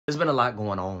There's been a lot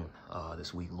going on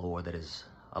this week, Lord, that has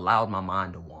allowed my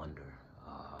mind to wander.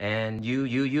 And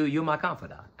you're my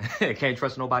confidant. Can't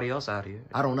trust nobody else out here.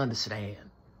 I don't understand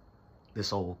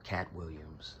this old Katt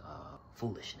Williams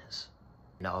foolishness.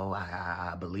 No,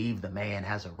 I believe the man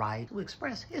has a right to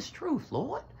express his truth,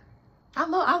 Lord. I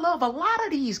love a lot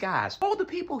of these guys, all the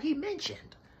people he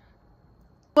mentioned.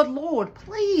 But Lord,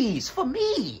 please, for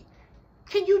me,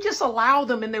 can you just allow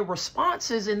them in their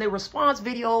responses, in their response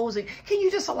videos, and can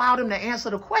you just allow them to answer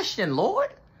the question, Lord?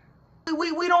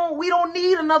 We don't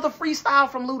need another freestyle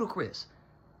from Ludacris.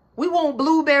 We want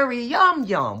Blueberry Yum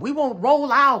Yum. We want Roll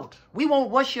Out. We want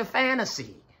What's Your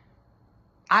Fantasy.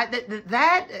 Lord,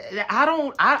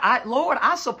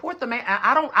 I support the man.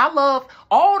 I love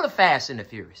all the Fast and the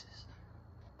Furious.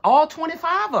 All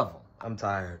 25 of them.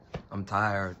 I'm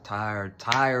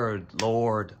tired,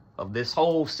 Lord, of this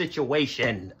whole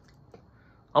situation.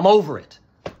 I'm over it.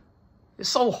 It's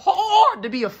so hard to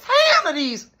be a fan of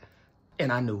these.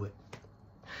 And I knew it.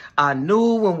 I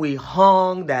knew when we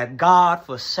hung that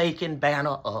God-forsaken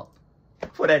banner up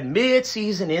for that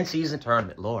mid-season, in-season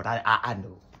tournament, Lord, I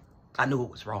knew. I knew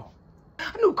it was wrong.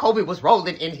 I knew Kobe was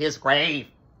rolling in his grave.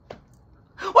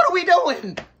 What are we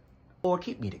doing? Lord,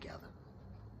 keep me together.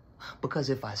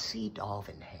 Because if I see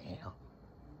Ham,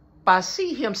 if I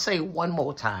see him say one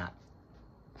more time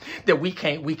that we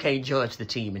can't judge the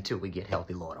team until we get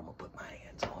healthy, Lord, I'm going to put my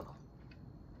hands on him.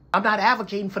 I'm not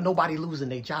advocating for nobody losing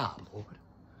their job, Lord.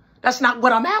 That's not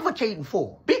what I'm advocating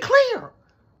for. Be clear.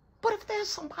 But if there's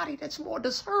somebody that's more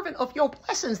deserving of your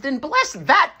blessings, then bless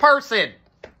that person.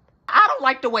 I don't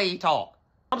like the way he talk.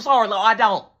 I'm sorry, Lord, I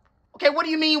don't. Okay, what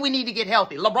do you mean we need to get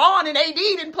healthy? LeBron and AD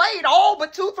didn't play it all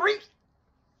but 2-3.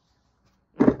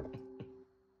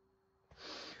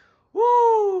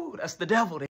 Woo, that's the devil.